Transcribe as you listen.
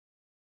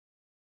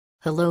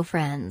Hello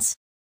friends.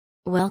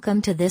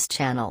 Welcome to this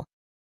channel.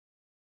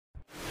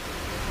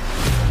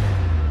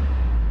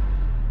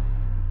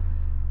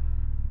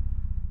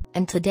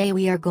 And today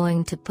we are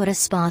going to put a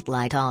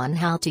spotlight on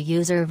how to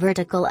use a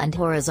vertical and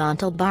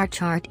horizontal bar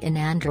chart in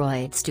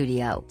Android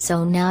Studio.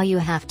 So now you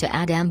have to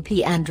add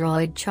MP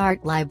Android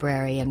chart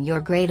library in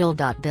your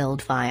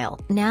Gradle.build file.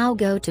 Now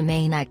go to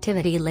main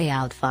activity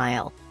layout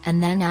file,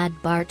 and then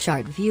add bar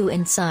chart view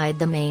inside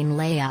the main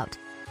layout.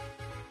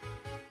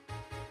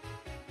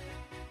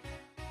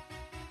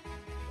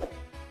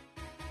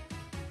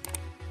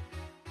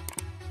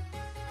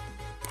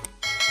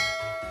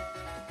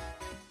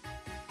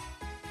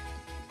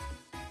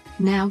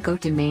 Now go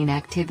to main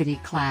activity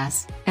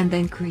class, and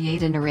then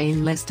create an array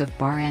list of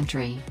bar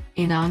entry.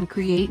 In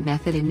onCreate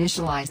method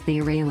initialize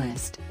the array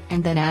list,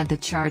 and then add the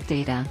chart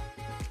data.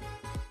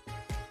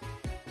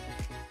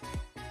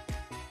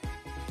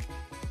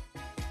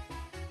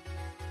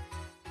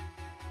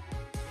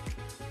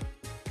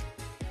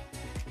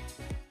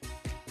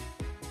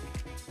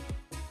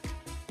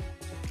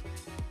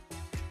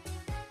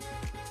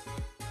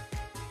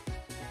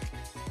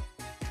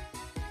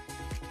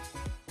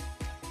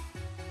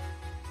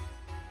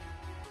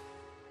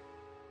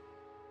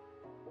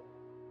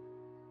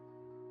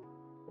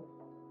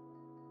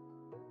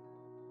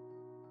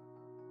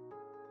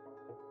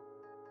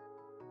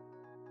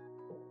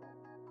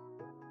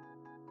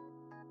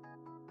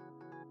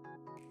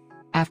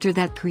 After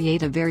that,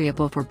 create a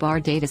variable for bar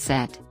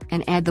dataset,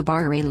 and add the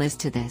bar array list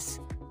to this.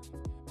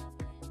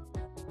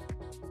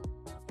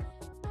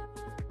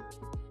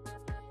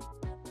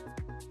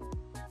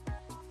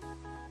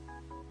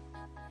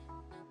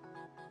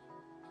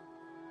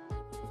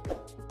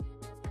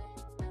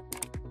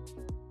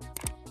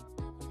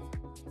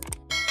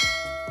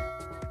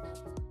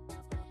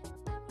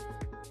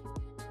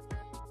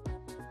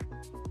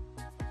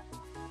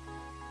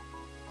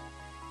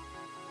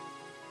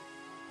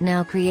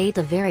 Now create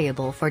a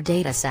variable for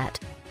dataset.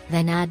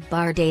 Then add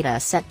bar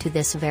dataset to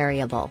this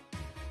variable.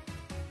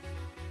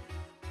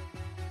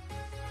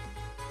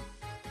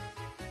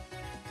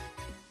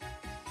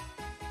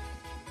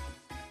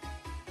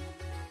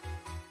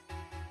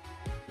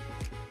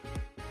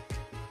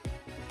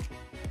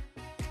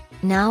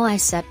 Now I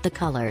set the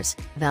colors,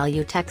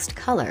 value text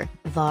color,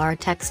 var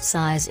text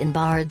size in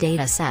bar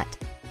dataset.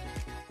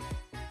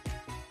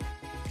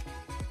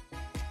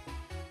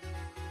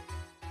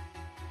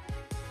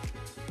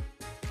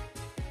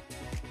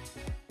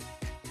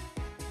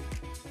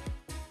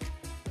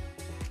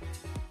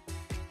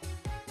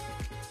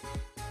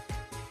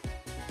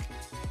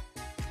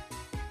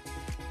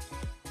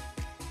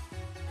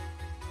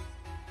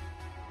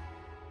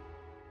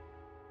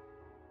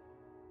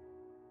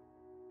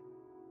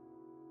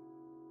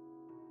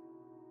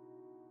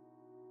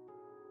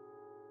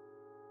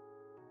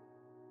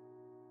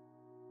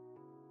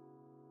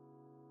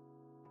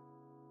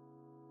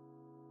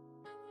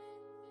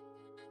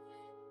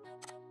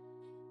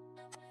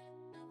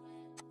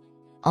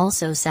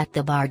 Also set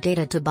the bar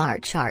data to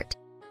BarChart.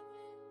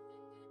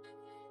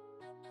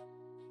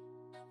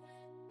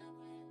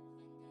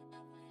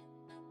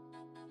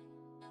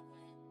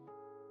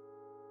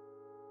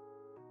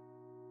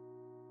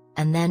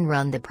 And then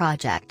run the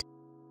project.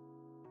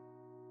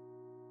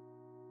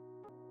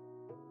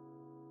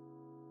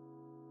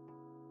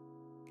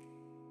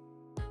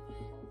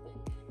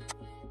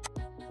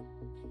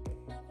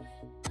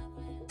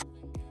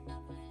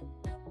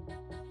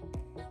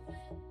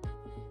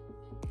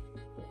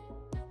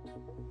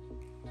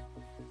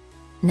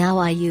 Now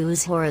I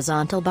use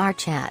horizontal bar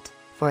chart.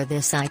 For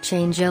this I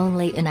change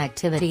only in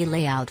activity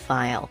layout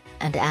file,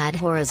 and add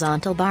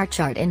horizontal bar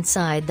chart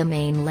inside the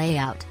main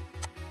layout.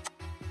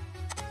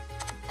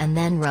 And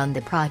then run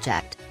the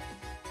project.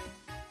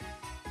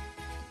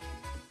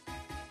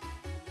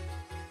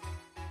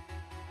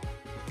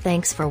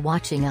 Thanks for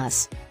watching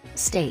us.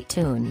 Stay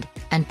tuned,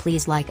 and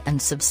please like and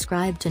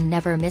subscribe to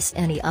never miss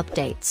any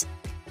updates.